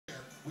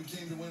We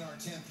came to win our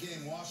 10th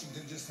game.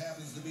 Washington just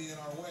happens to be in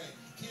our way.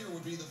 Here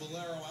would be the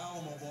Baylor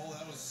Alamo Bowl.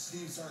 That was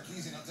Steve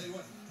Sarkisian. I'll tell you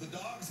what, the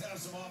Dogs have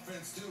some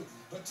offense too.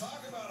 But talk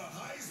about a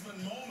Heisman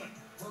moment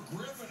for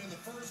Griffin in the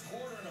first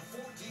quarter in a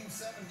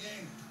 14-7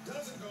 game.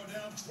 Doesn't go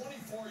down,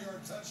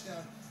 24-yard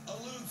touchdown.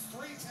 Eludes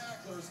 3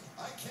 tacklers.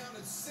 I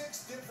counted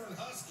 6 different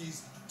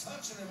Huskies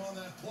touching him on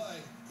that play.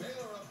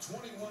 Baylor up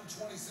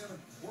 21-27.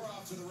 We're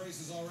off to the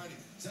races already.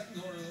 Second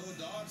quarter, the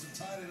Dogs have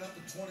tied it up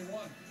at 21.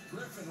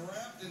 Griffin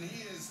wrapped, and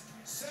he is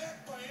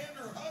sacked by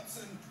Andrew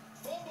Hudson.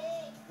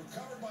 Fumble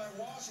recovered by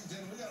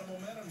Washington. We got a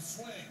momentum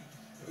swing.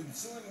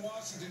 Ensuing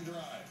Washington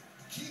drive.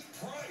 Keith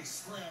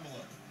Price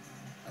scrambling.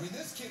 I mean,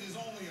 this kid is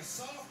only a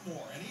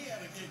sophomore, and he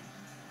had a kid.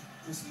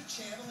 Was he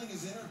channeling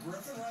his inner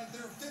Griffin right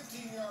there?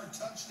 15-yard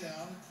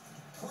touchdown.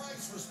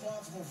 Price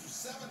responsible for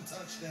 7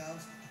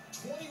 touchdowns.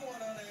 21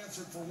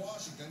 unanswered for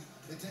Washington.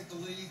 They take the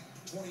lead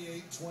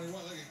 28-21.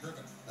 Look at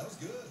Griffin. That was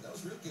good. That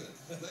was real good.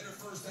 Later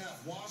first half,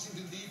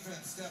 Washington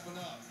defense stepping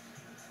up.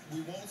 We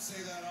won't say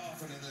that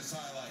often in this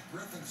highlight.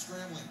 Griffin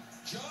scrambling.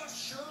 Josh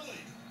Shirley,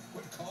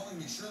 quit calling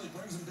me Shirley,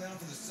 brings him down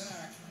for the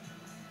sack.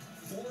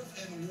 4th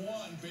and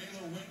 1.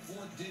 Baylor went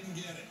for it, didn't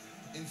get it.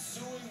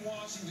 Ensuing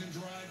Washington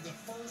drive, the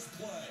first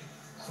play.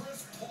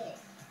 Chris Polk,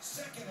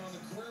 second on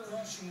the career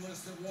rushing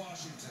list at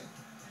Washington.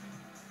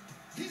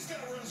 He's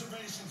got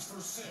reservations for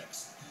 6.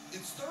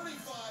 It's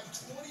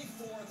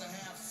 35-24 at the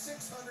half,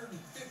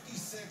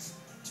 656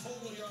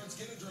 total yards.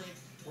 Get a drink.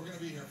 We're going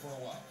to be here for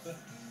a while. The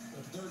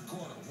third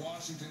quarter,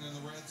 Washington in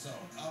the red zone,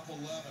 up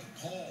 11.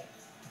 Polk,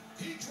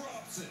 he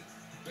drops it.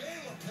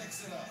 Baylor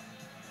picks it up.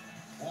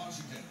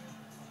 Washington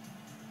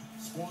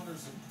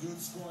squanders a good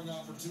scoring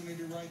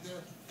opportunity right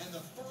there. And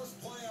the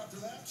first play after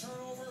that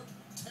turnover,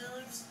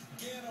 Terrence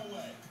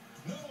Ganaway.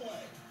 No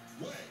way.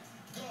 Way.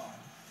 Gone.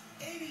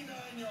 89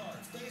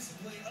 yards,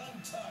 basically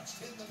untouched,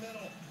 hit the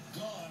middle,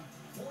 gone.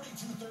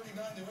 42-39,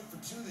 they went for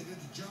 2. They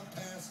did the jump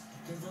pass,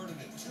 converted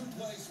it. 2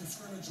 plays from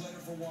scrimmage later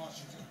for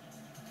Washington.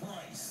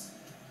 Price.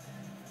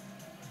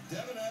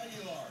 Devin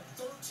Aguilar,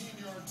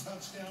 13-yard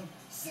touchdown,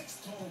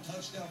 6th total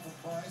touchdown for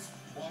Price.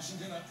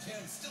 Washington up 10,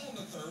 still in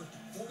the third,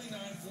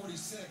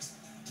 49-46.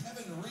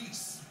 Kevin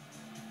Reese.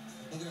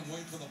 Look at him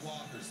wait for the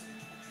blockers.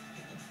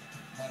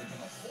 Might have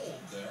been a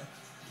hold there.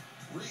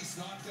 Reese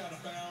knocked out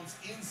of bounds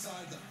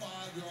inside the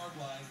 5-yard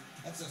line.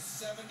 That's a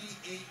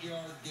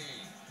 78-yard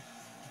gain.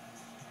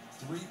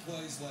 3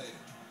 plays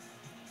later.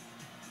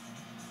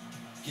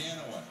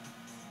 Ganaway.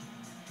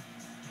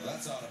 Well,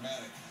 that's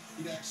automatic.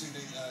 He'd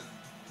actually,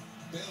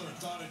 Baylor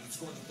thought it had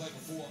scored the play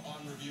before.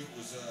 On review, it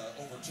was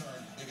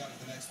overturned. They got it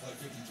the next play,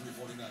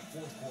 53-49.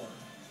 4th quarter.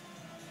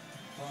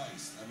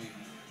 Price, I mean,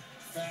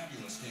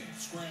 fabulous game.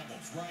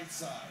 Scrambles, right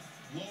side.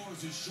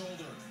 Lowers his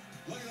shoulder.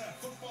 Look at that.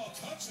 Football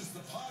touches the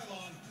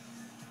pylon.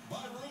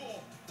 By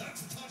rule,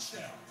 that's a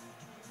touchdown.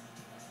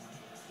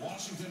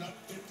 Washington up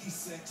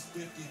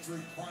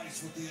 56-53. Price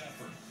with the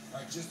effort.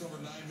 All right, just over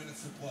 9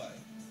 minutes to play.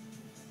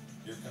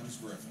 Here comes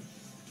Griffin.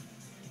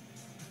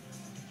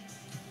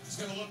 He's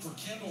going to look for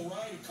Kendall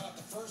Wright, who caught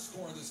the first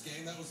score of this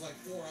game. That was like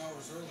 4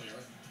 hours earlier.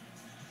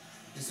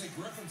 They say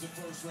Griffin's a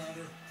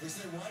first-rounder. They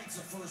say Wright's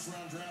a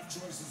first-round draft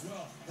choice as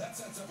well. That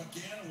sets up a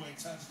Ganaway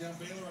touchdown.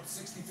 Baylor up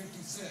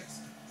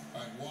 60-56. All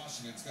right,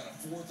 Washington's got a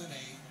 4th and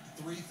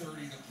 8,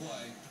 3:30 to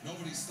play.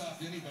 Nobody stopped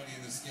anybody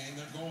in this game.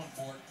 They're going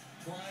for it.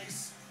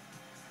 Price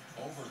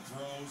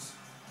overthrows,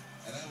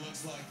 and that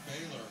looks like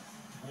Baylor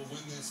will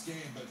win this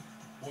game. But,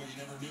 boy, you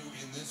never knew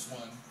in this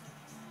one.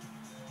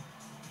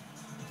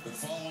 But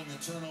following the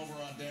turnover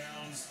on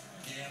downs,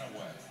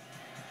 Ganaway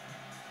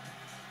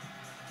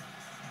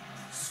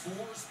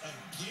scores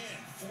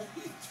again,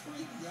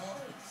 43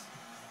 yards,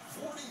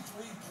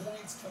 43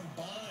 points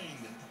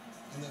combined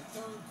in the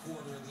third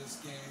quarter of this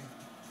game.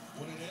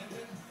 When it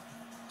ended,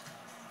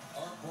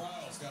 Art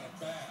Briles got a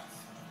bath.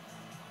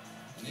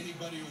 And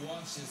anybody who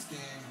watched this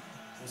game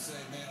will say,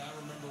 man, I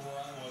remember where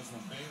I was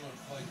when Baylor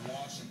played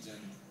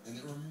Washington, and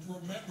they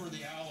remember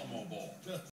the Alamo Bowl.